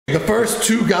The first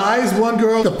 2 guys, 1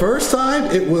 girl. The first time,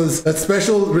 it was a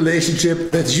special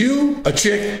relationship that's you, a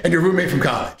chick, and your roommate from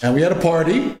college. And we had a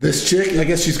party. This chick, I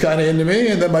guess she's kind of into me.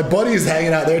 And then my buddy's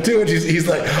hanging out there too. And he's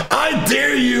like, I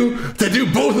dare you to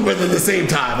do both of them at the same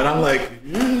time. And I'm like,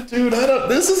 dude,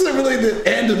 this isn't really the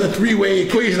end of the 3-way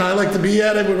equation I like to be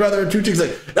at. I would rather have 2 chicks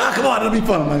like, come on, it'll be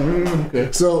fun. I'm like,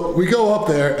 okay. So we go up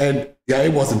there and yeah,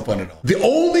 it wasn't fun at all. The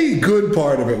only good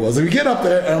part of it was we get up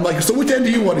there and I'm like, so which end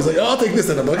do you want? He's like, I'll take this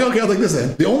end. I'm like, okay, I'll take this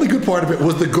end. The only good part of it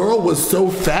was the girl was so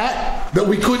fat that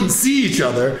we couldn't see each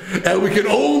other and we could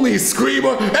only scream,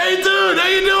 hey dude, how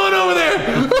you doing over there?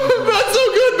 That's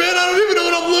so good, man. I don't even know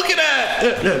what I'm looking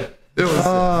at.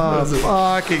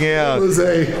 Fucking hell. It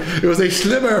was a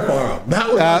schlimmer forum. That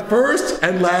was the first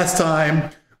and last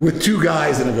time with 2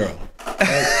 guys and a girl.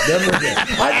 Never again.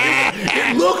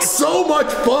 It looks so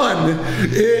much fun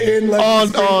in like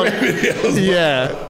videos. Yeah.